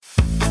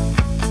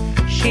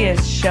She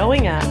is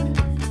showing up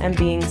and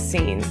being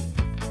seen.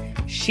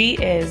 She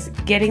is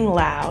getting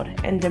loud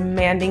and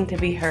demanding to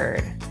be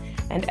heard.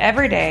 And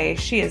every day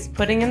she is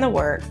putting in the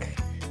work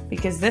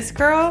because this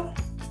girl,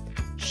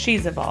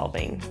 she's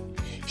evolving.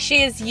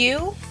 She is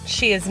you,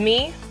 she is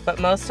me, but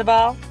most of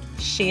all,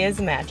 she is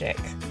magic.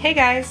 Hey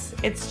guys,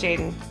 it's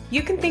Jaden.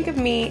 You can think of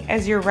me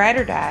as your ride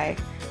or die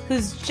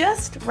who's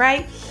just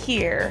right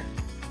here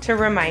to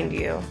remind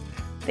you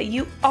that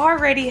you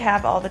already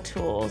have all the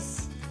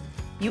tools.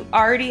 You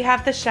already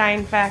have the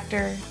shine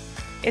factor.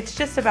 It's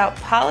just about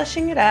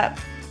polishing it up,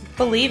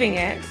 believing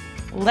it,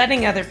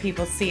 letting other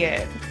people see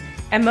it,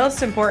 and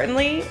most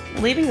importantly,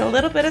 leaving a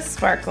little bit of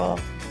sparkle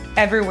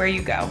everywhere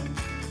you go.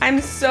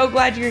 I'm so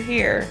glad you're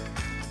here.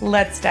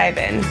 Let's dive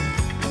in.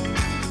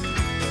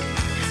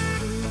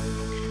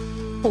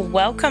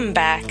 Welcome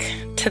back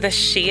to the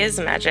She is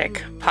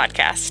Magic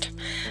podcast.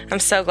 I'm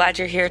so glad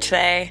you're here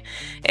today.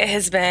 It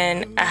has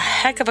been a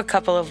heck of a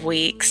couple of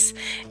weeks,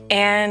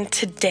 and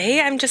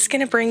today I'm just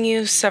going to bring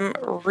you some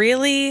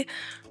really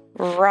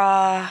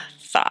raw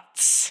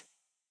thoughts.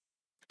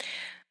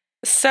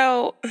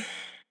 So,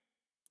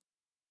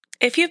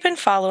 if you've been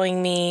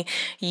following me,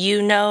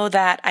 you know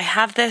that I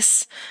have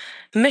this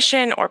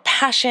mission or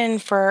passion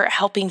for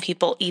helping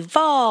people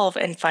evolve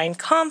and find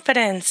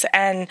confidence.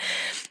 And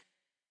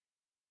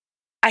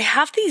I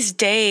have these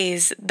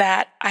days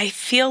that I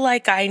feel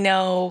like I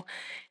know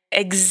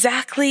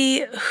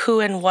exactly who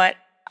and what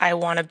I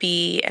want to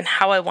be and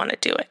how I want to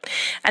do it.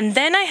 And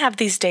then I have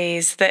these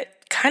days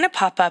that kind of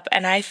pop up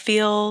and I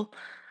feel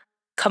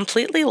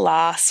completely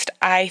lost.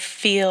 I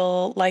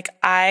feel like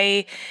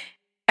I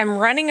am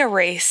running a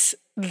race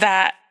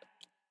that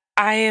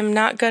I am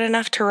not good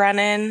enough to run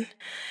in.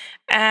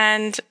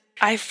 And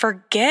I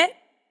forget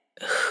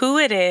who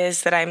it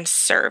is that I'm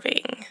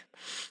serving.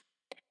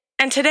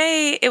 And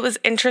today it was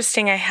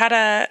interesting. I had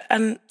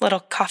a little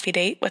coffee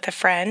date with a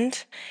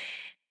friend.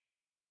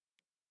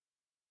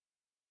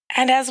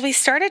 And as we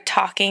started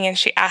talking and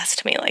she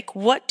asked me, like,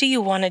 what do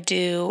you want to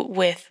do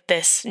with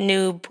this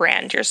new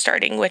brand you're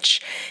starting?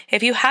 Which,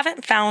 if you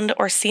haven't found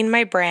or seen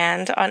my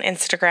brand on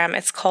Instagram,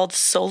 it's called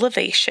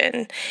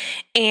Soulivation.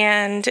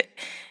 And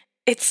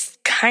it's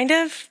kind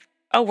of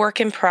a work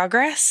in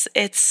progress.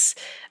 It's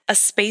a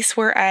space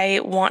where I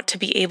want to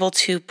be able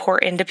to pour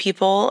into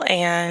people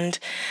and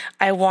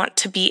I want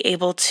to be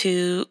able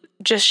to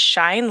just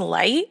shine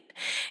light.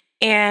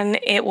 And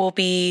it will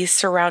be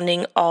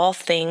surrounding all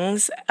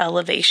things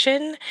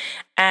elevation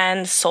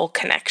and soul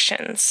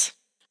connections.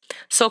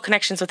 Soul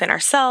connections within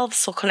ourselves,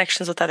 soul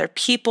connections with other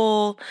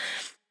people.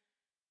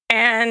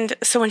 And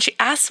so when she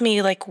asked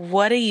me, like,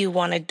 what do you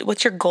want to do?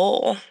 What's your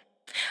goal?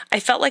 I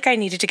felt like I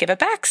needed to give a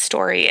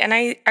backstory. And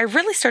I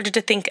really started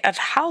to think of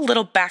how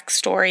little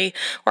backstory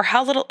or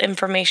how little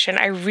information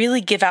I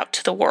really give out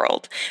to the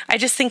world. I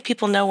just think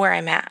people know where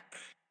I'm at.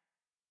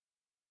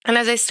 And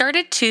as I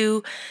started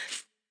to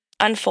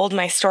unfold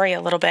my story a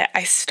little bit,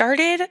 I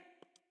started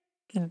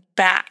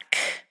back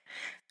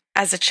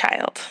as a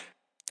child.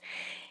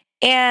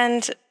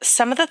 And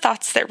some of the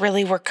thoughts that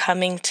really were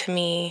coming to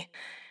me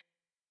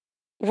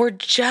were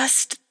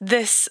just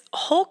this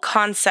whole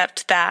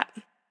concept that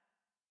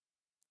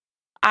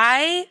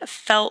I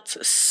felt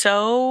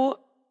so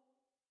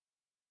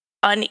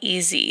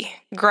uneasy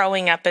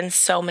growing up in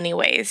so many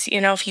ways.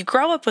 You know, if you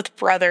grow up with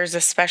brothers,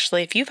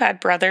 especially if you've had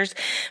brothers,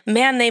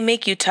 man, they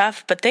make you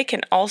tough, but they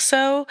can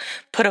also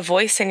put a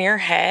voice in your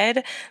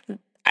head.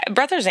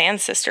 Brothers and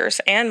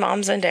sisters and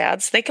moms and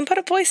dads, they can put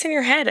a voice in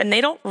your head and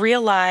they don't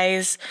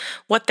realize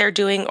what they're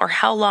doing or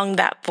how long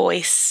that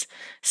voice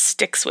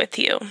sticks with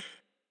you.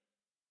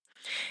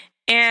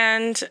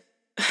 And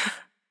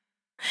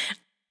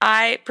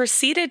I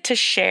proceeded to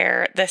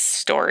share this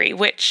story,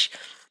 which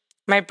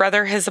my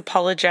brother has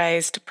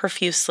apologized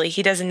profusely.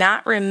 He does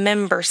not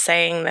remember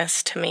saying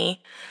this to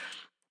me.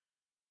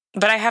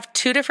 But I have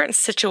two different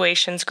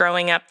situations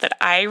growing up that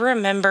I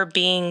remember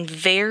being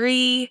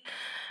a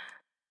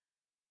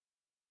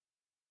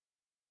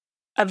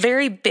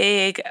very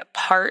big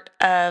part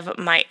of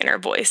my inner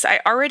voice. I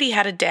already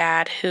had a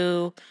dad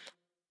who,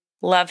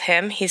 love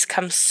him, he's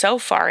come so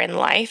far in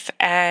life,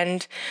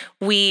 and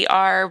we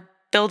are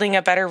building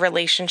a better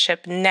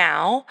relationship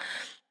now.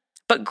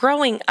 But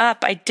growing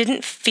up, I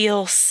didn't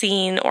feel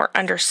seen or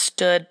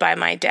understood by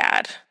my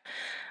dad.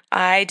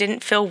 I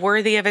didn't feel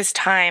worthy of his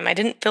time. I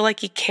didn't feel like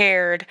he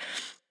cared.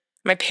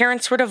 My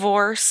parents were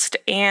divorced,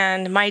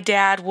 and my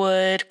dad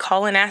would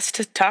call and ask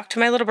to talk to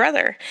my little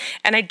brother.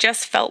 And I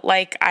just felt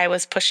like I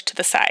was pushed to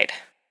the side.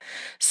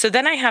 So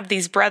then I have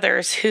these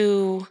brothers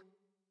who,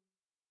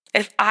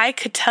 if I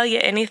could tell you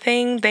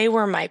anything, they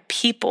were my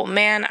people.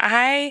 Man,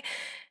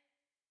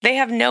 they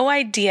have no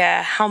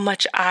idea how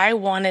much I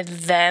wanted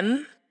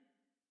them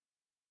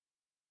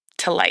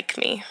to like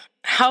me,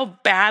 how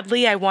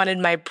badly I wanted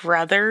my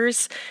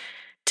brothers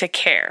to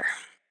care.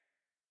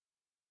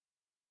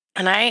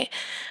 And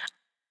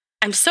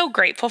I'm so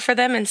grateful for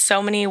them in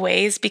so many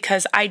ways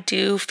because I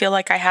do feel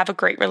like I have a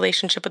great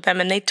relationship with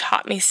them and they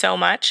taught me so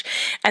much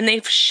and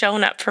they've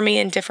shown up for me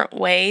in different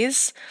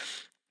ways.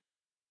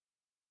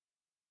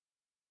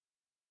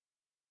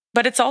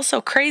 But it's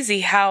also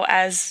crazy how,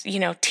 as,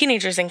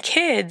 teenagers and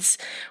kids,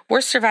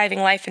 we're surviving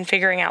life and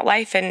figuring out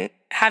life and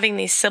having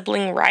these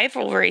sibling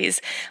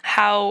rivalries,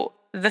 how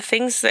the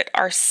things that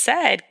are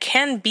said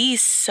can be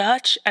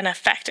such an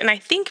effect. And I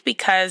think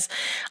because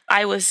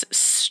I was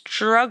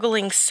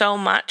struggling so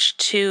much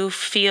to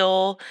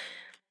feel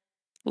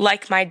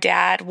like my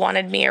dad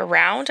wanted me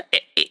around,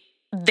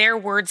 their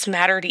words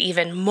mattered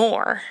even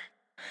more.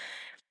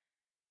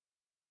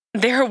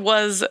 There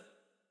was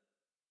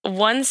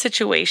one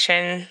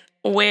situation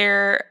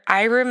where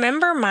I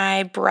remember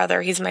my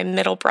brother, he's my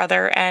middle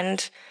brother,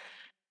 and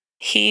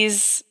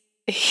he's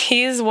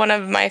one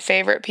of my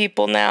favorite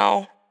people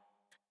now.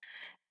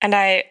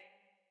 And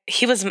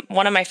he was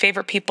one of my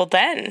favorite people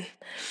then.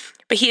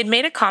 But he had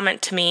made a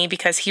comment to me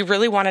because he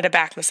really wanted a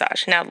back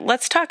massage. Now,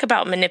 let's talk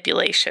about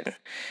manipulation,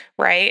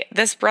 right?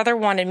 This brother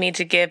wanted me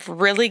to give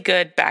really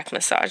good back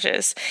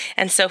massages.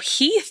 And so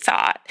he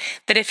thought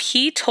that if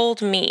he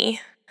told me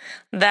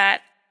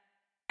that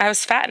I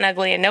was fat and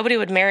ugly and nobody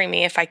would marry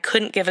me if I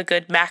couldn't give a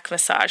good back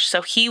massage.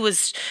 So he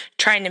was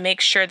trying to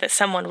make sure that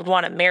someone would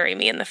want to marry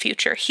me in the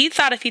future. He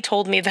thought if he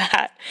told me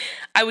that,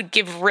 I would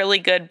give really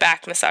good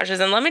back massages.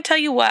 And let me tell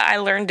you what, I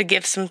learned to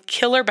give some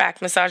killer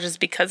back massages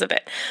because of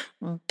it.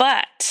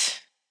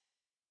 But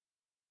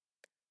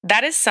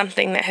that is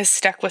something that has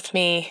stuck with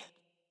me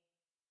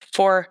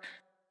for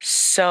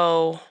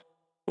so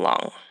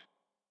long.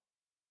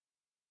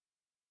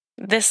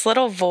 This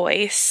little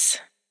voice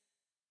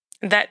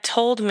that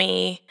told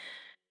me,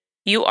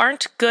 you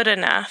aren't good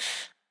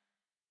enough.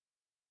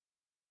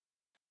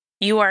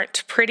 You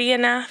aren't pretty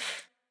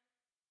enough.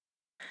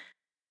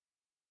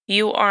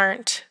 You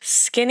aren't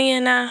skinny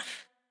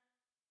enough.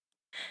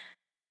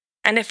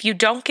 And if you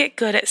don't get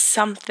good at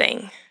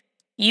something,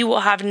 you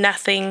will have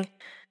nothing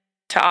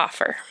to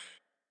offer.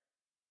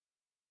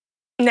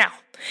 Now,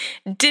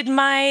 did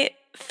my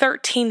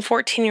 13,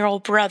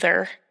 14-year-old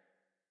brother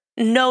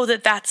know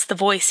that that's the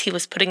voice he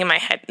was putting in my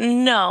head?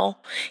 No.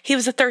 He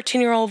was a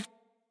 13-year-old,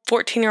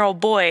 14-year-old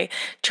boy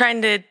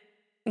trying to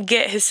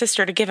get his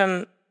sister to give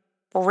him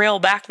real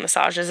back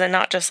massages and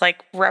not just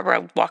like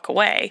rub, walk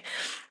away.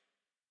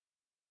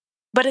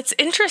 But it's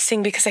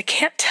interesting because I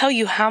can't tell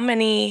you how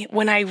many,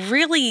 when I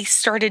really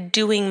started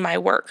doing my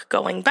work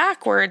going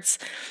backwards,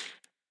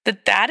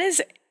 that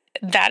is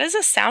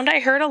a sound I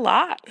heard a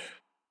lot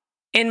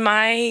in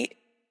my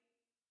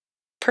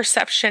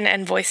perception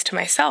and voice to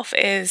myself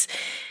is,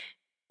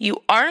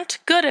 you aren't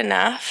good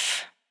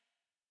enough,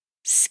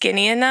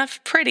 skinny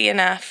enough, pretty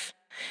enough.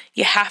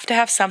 You have to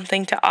have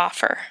something to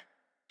offer.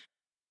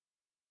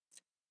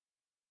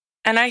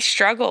 And I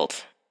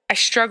struggled. I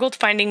struggled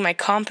finding my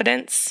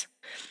confidence.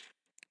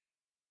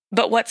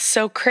 But what's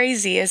so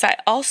crazy is I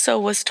also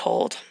was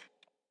told,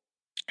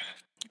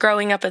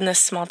 growing up in this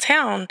small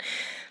town,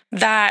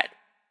 that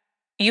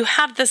you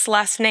have this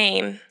last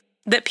name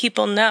that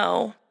people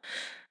know,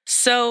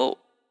 so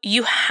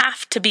you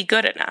have to be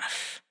good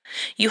enough.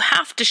 You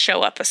have to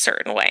show up a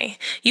certain way.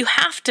 You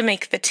have to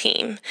make the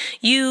team.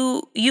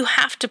 You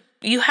have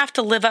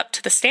to live up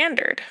to the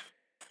standard.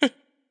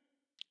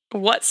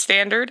 What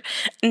standard?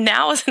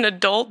 Now as an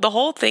adult, the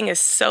whole thing is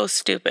so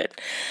stupid.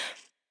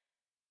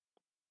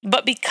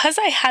 But because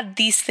I had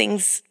these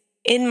things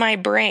in my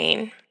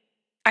brain,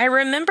 I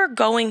remember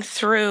going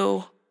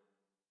through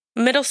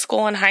middle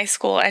school and high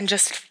school and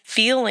just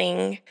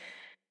feeling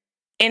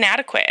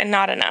inadequate and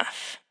not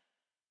enough.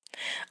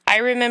 I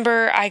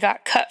remember I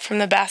got cut from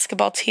the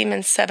basketball team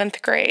in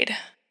 7th grade,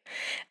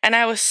 and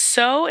I was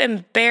so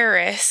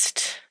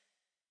embarrassed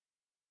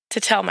to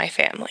tell my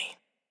family.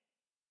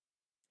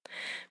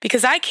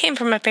 Because I came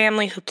from a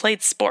family who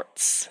played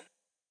sports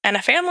and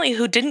a family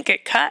who didn't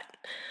get cut.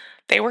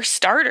 They were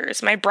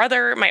starters. My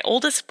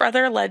oldest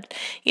brother led,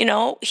 he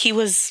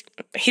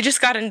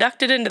just got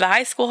inducted into the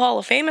High School Hall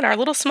of Fame in our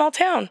little small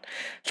town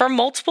from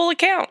multiple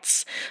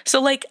accounts.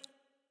 So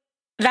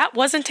that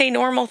wasn't a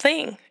normal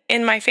thing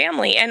in my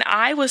family. And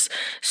I was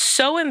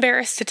so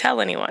embarrassed to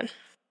tell anyone.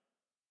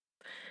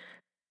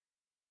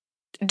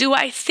 Do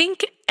I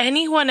think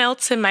anyone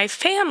else in my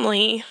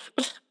family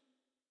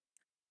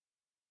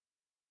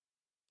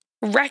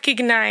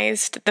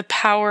recognized the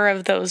power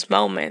of those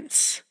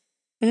moments?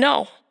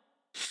 No.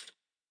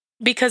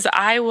 Because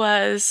I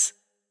was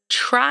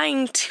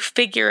trying to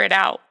figure it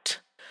out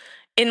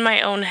in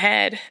my own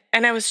head.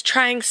 And I was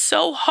trying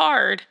so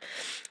hard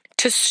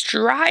to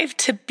strive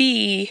to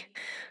be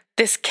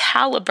this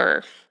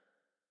caliber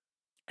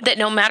that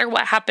no matter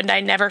what happened, I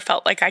never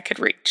felt like I could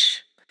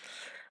reach.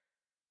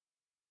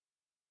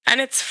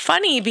 And it's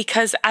funny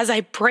because as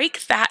I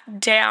break that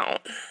down,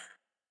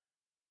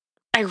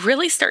 I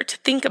really start to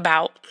think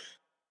about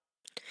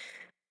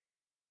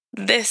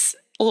this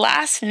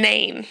last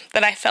name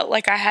that I felt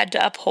like I had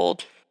to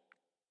uphold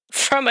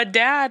from a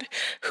dad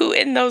who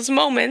in those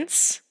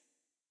moments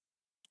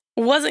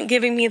wasn't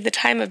giving me the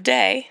time of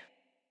day,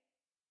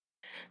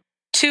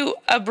 to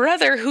a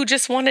brother who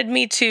just wanted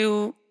me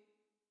to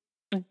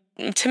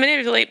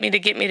manipulate me to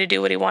get me to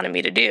do what he wanted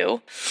me to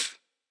do.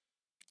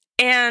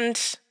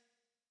 And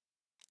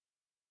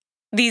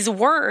these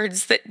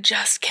words that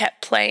just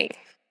kept playing.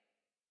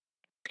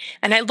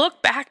 And I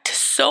look back to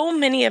so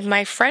many of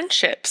my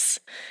friendships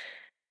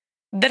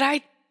that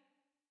I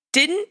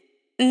didn't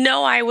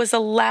know I was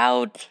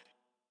allowed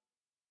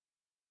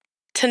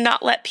to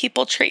not let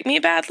people treat me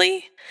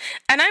badly.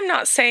 And I'm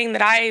not saying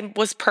that I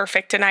was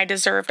perfect and I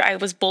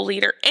was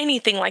bullied or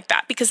anything like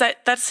that, because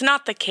that's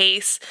not the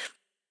case.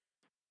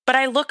 But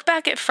I look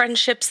back at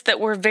friendships that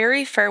were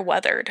very fair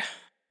weathered,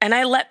 and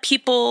I let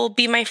people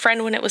be my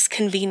friend when it was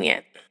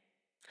convenient.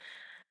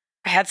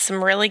 I had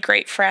some really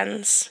great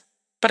friends,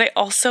 but I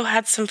also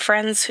had some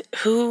friends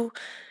who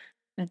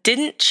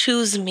didn't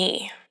choose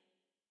me.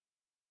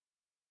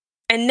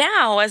 And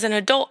now, as an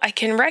adult, I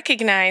can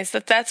recognize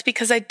that that's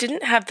because I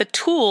didn't have the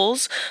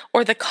tools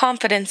or the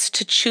confidence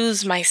to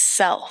choose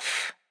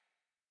myself.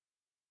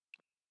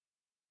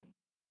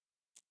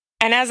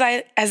 And as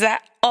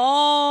that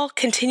all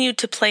continued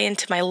to play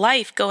into my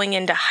life going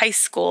into high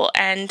school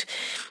and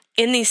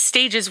in these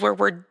stages where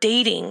we're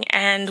dating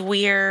and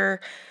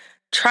we're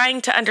trying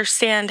to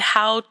understand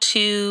how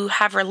to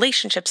have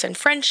relationships and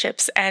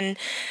friendships, and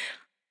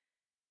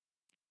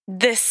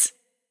this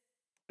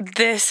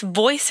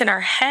voice in our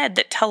head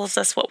that tells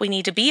us what we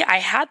need to be, I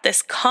had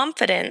this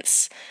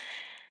confidence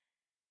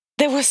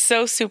that was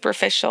so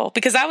superficial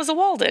because I was a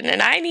Walden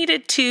and I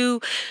needed to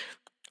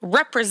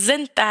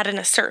represent that in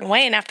a certain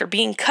way. And after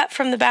being cut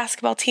from the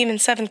basketball team in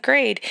 7th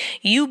grade,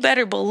 you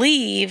better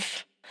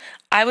believe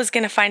I was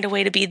going to find a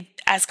way to be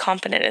as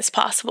confident as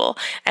possible.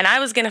 And I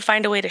was going to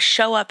find a way to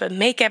show up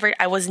and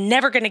I was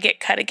never going to get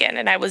cut again.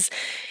 And I was,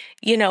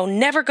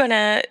 never going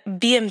to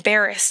be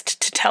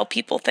embarrassed to tell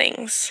people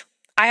things.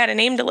 I had a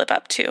name to live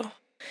up to.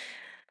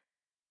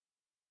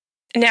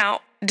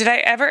 Now, did I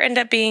ever end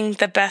up being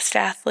the best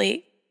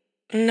athlete?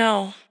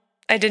 No,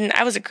 I didn't.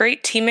 I was a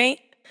great teammate.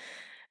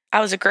 I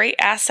was a great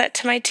asset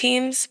to my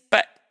teams,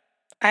 but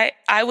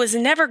I was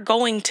never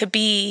going to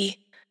be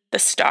the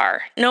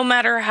star, no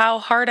matter how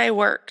hard I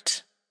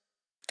worked.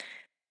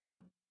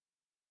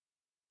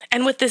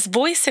 And with this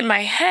voice in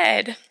my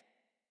head,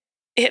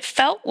 it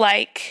felt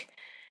like,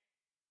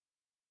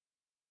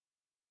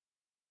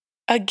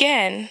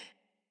 again,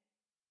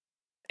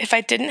 if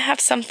I didn't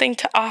have something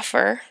to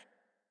offer,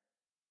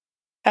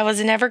 I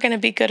was never going to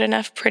be good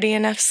enough, pretty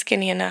enough,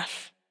 skinny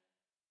enough.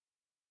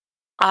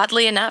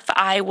 Oddly enough,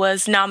 I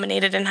was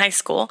nominated in high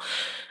school.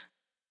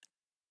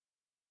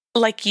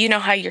 Like,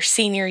 how your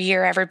senior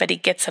year, everybody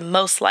gets a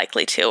most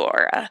likely to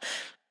or a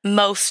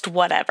most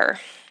whatever.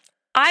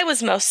 I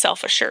was most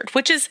self-assured,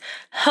 which is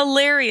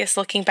hilarious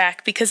looking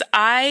back because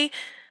I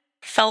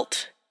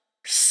felt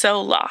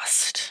so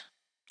lost.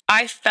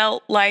 I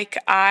felt like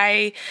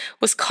I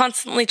was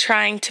constantly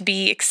trying to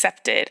be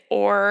accepted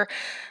or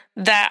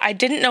that I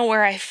didn't know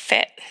where I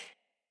fit.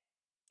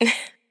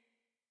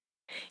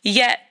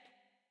 Yet,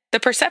 the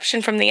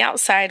perception from the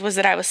outside was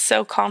that I was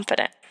so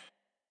confident.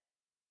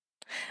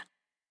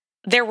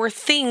 There were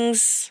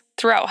things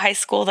throughout high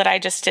school that I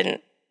just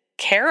didn't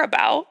care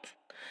about,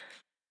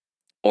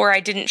 or I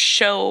didn't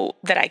show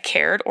that I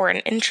cared or an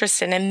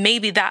interest in, and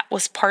maybe that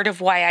was part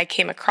of why I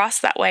came across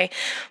that way.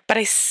 But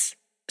I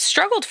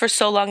struggled for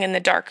so long in the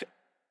dark.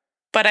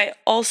 But I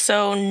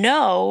also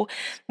know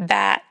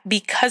that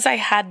because I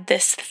had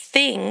this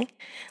thing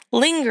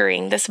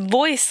lingering, this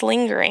voice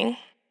lingering,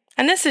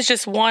 and this is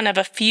just one of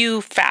a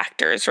few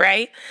factors,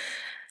 right?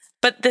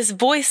 But this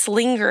voice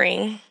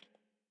lingering,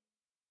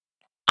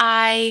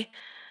 I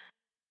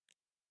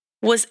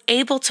was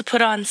able to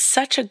put on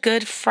such a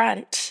good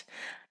front.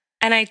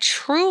 And I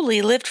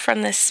truly lived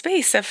from this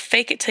space of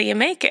fake it till you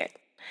make it.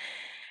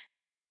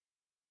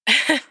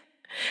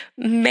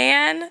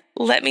 Man,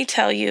 let me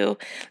tell you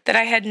that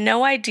I had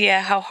no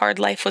idea how hard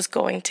life was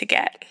going to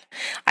get.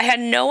 I had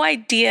no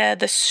idea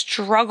the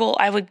struggle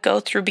I would go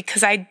through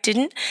because I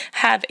didn't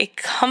have a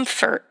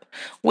comfort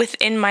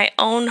within my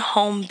own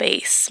home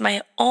base,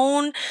 my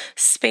own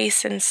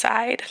space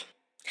inside.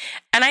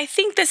 And I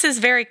think this is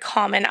very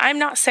common. I'm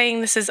not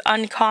saying this is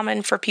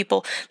uncommon for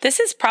people. This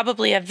is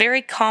probably a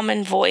very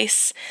common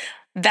voice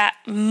that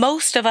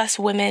most of us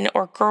women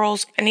or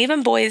girls and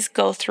even boys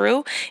go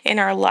through in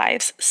our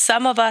lives.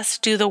 Some of us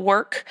do the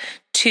work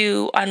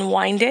to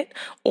unwind it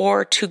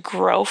or to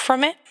grow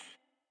from it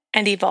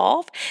and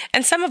evolve.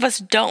 And some of us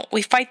don't.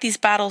 We fight these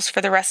battles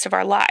for the rest of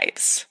our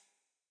lives.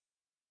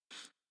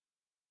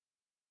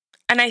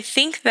 And I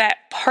think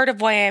that part of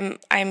why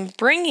I'm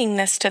bringing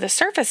this to the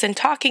surface and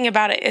talking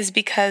about it is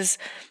because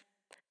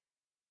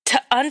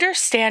to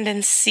understand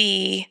and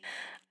see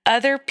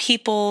other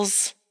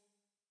people's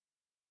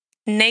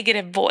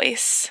negative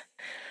voice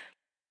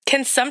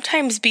can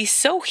sometimes be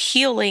so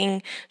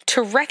healing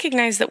to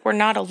recognize that we're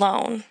not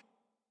alone.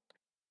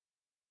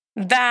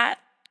 That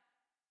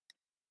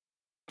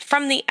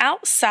from the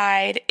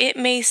outside, it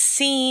may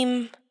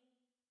seem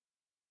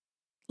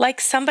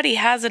like somebody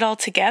has it all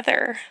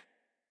together.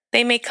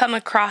 They may come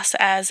across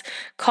as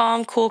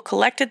calm, cool,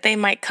 collected. They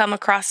might come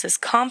across as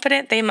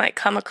confident. They might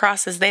come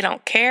across as they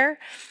don't care.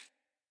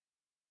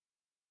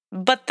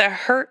 But the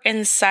hurt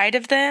inside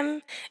of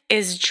them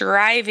is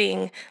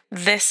driving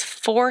this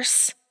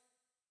force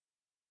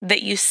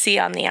that you see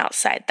on the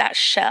outside, that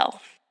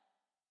shell.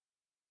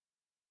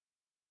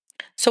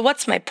 So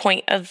what's my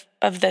point of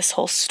this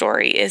whole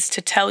story is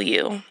to tell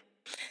you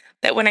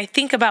that when I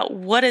think about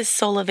what is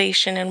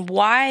Soulivation and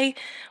why,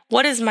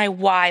 what is my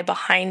why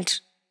behind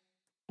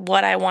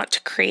what I want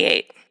to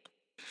create?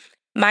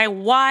 My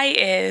why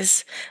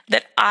is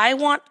that I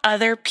want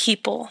other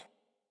people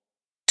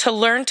to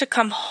learn to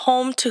come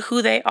home to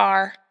who they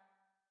are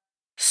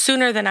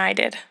sooner than I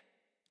did.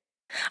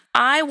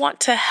 I want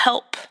to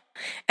help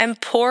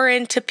and pour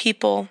into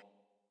people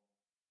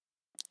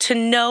to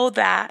know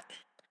that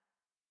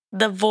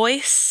the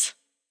voice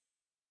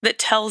that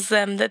tells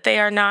them that they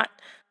are not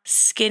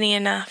skinny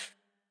enough,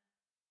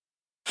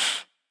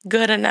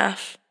 good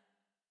enough,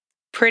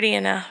 pretty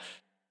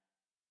enough,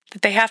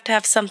 that they have to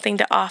have something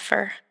to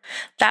offer,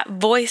 that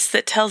voice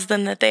that tells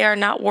them that they are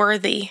not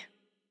worthy,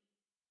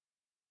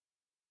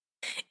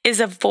 is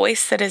a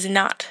voice that is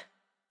not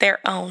their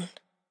own.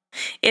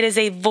 It is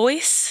a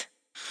voice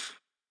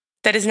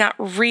that is not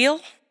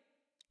real.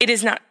 It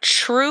is not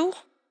true.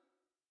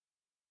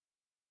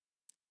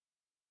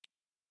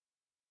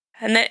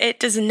 And that it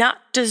does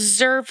not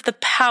deserve the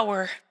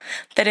power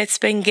that it's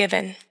been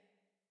given.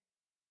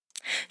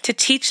 To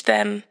teach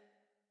them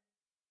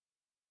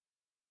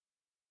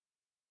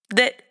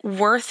that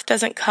worth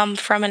doesn't come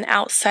from an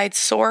outside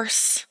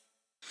source,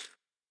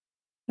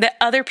 that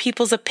other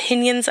people's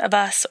opinions of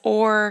us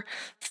or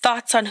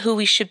thoughts on who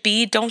we should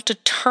be don't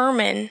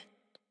determine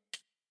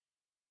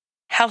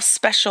how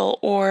special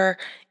or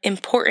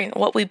important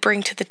what we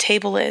bring to the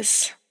table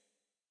is.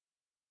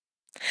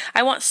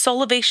 I want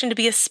Soulivation to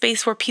be a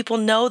space where people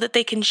know that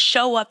they can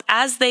show up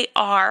as they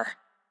are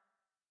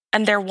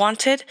and they're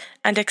wanted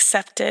and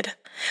accepted.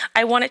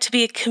 I want it to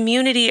be a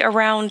community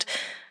around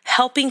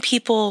helping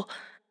people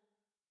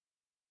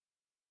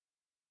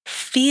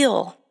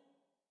feel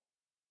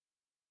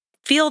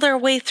their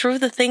way through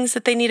the things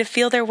that they need to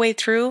feel their way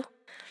through,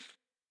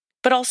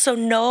 but also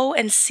know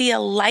and see a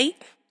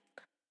light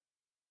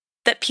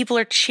that people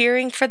are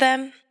cheering for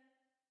them,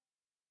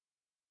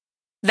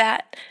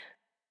 that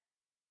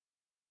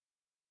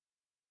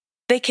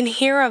they can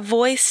hear a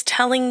voice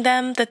telling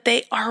them that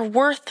they are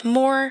worth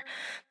more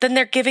than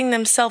they're giving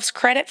themselves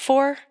credit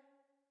for,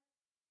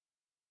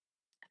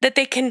 that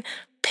they can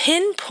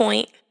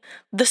pinpoint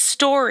the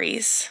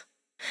stories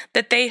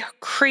that they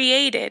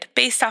created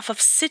based off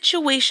of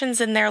situations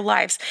in their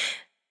lives.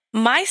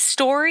 My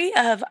story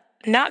of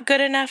not good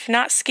enough,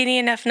 not skinny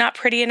enough, not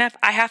pretty enough,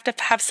 I have to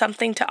have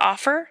something to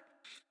offer,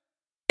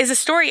 is a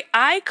story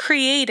I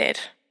created,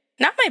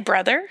 not my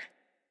brother.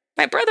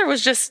 My brother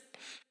was just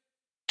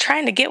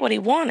trying to get what he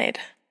wanted.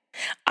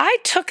 I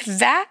took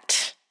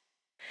that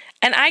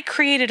and I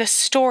created a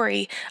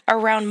story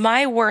around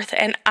my worth,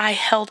 and I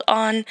held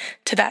on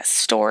to that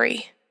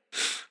story.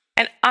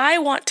 And I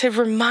want to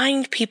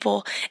remind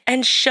people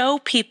and show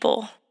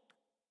people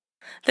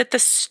that the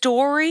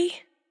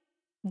story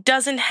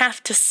doesn't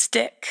have to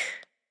stick.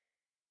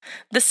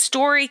 The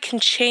story can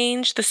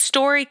change, the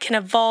story can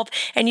evolve,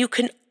 and you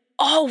can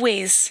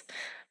always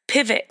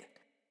pivot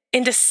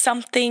into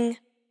something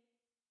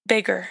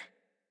bigger.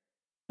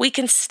 We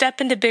can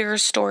step into bigger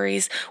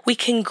stories, we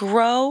can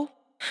grow,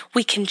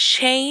 we can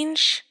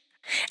change,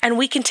 and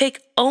we can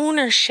take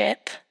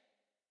ownership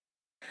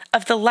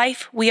of the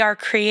life we are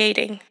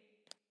creating.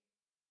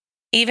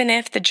 Even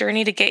if the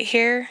journey to get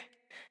here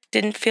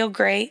didn't feel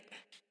great,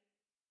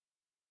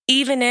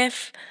 even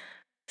if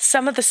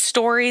some of the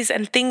stories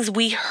and things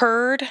we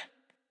heard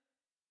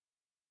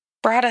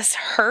brought us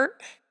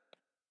hurt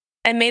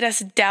and made us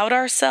doubt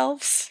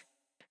ourselves,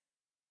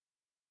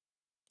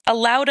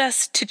 allowed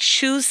us to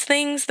choose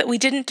things that we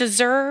didn't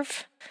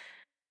deserve,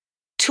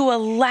 to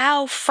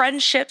allow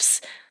friendships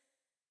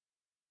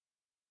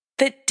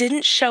that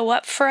didn't show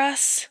up for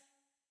us,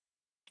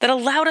 that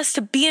allowed us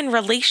to be in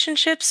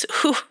relationships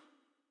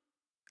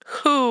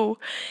who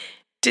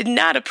did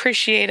not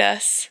appreciate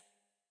us.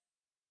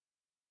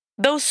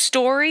 Those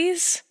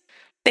stories,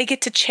 they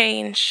get to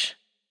change.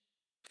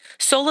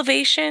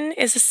 Soulivation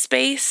is a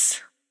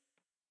space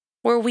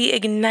where we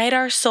ignite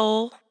our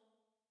soul,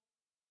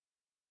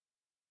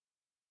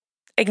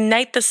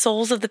 ignite the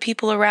souls of the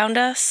people around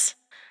us,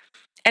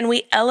 and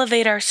we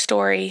elevate our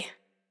story.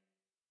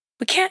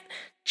 We can't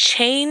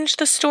change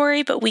the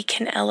story, but we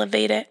can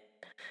elevate it.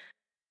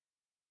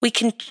 We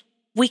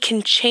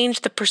can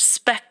change the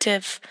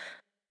perspective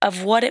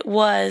of what it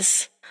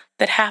was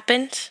that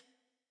happened,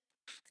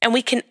 and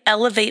we can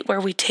elevate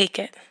where we take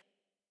it.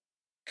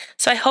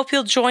 So I hope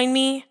you'll join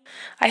me.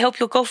 I hope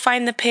you'll go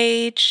find the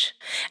page.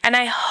 And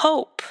I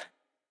hope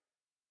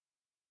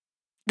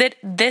that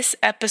this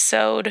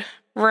episode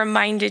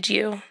reminded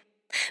you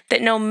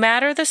that no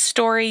matter the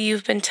story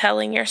you've been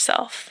telling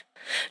yourself,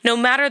 no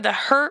matter the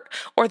hurt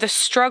or the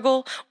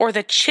struggle or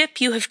the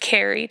chip you have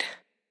carried,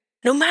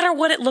 no matter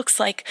what it looks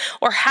like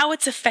or how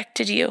it's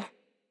affected you,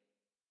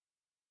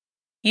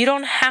 you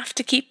don't have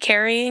to keep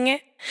carrying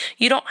it.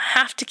 You don't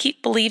have to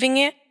keep believing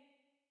it.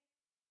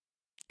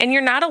 And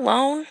you're not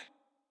alone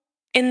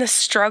in the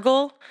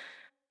struggle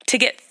to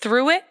get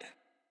through it,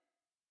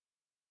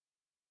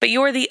 but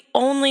you're the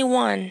only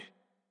one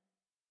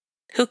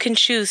who can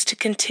choose to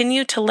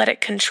continue to let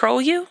it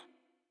control you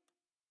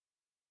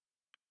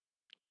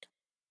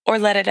or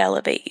let it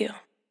elevate you.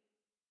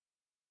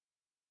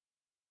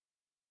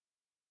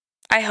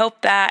 I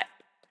hope that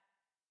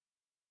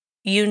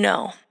you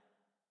know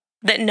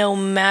that no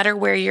matter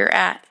where you're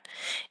at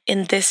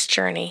in this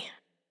journey,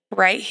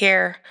 right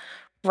here,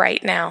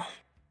 right now,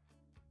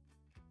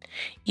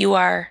 you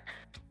are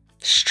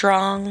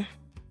strong,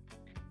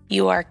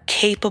 you are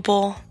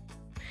capable,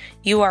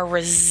 you are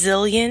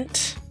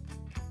resilient,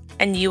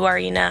 and you are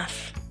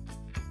enough,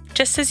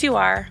 just as you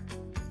are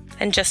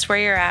and just where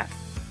you're at.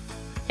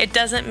 It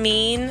doesn't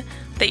mean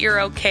that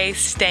you're okay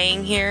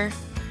staying here.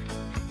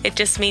 It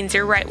just means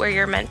you're right where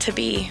you're meant to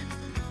be.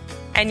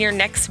 And your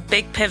next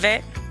big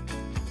pivot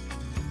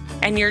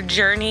and your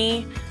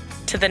journey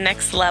to the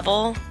next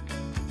level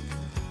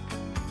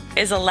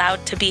is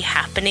allowed to be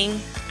happening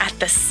at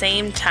the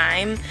same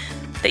time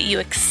that you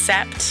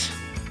accept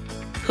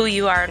who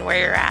you are and where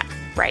you're at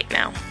right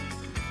now.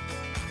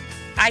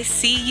 I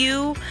see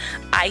you,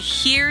 I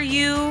hear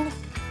you,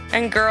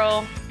 and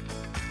girl,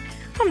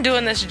 I'm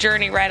doing this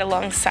journey right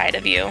alongside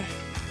of you.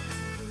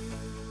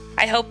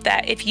 I hope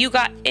that if you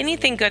got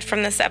anything good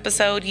from this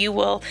episode, you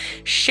will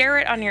share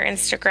it on your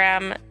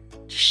Instagram,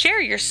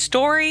 share your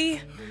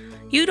story.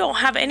 You don't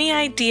have any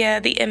idea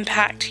the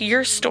impact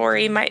your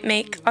story might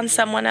make on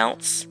someone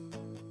else,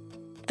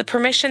 the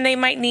permission they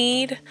might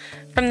need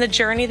from the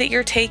journey that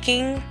you're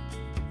taking,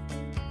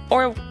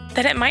 or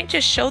that it might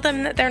just show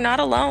them that they're not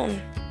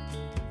alone.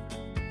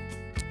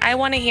 I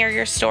want to hear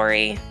your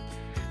story.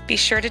 Be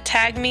sure to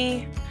tag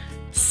me,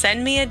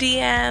 send me a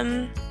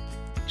DM,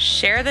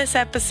 share this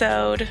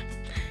episode,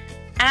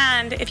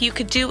 and if you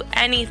could do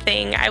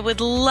anything, I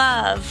would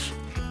love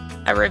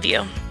a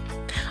review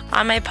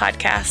on my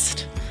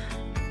podcast.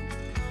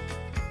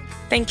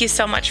 Thank you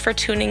so much for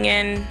tuning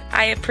in.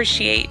 I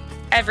appreciate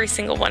every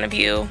single one of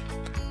you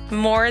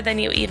more than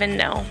you even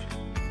know.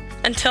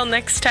 Until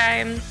next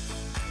time,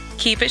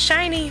 keep it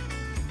shiny.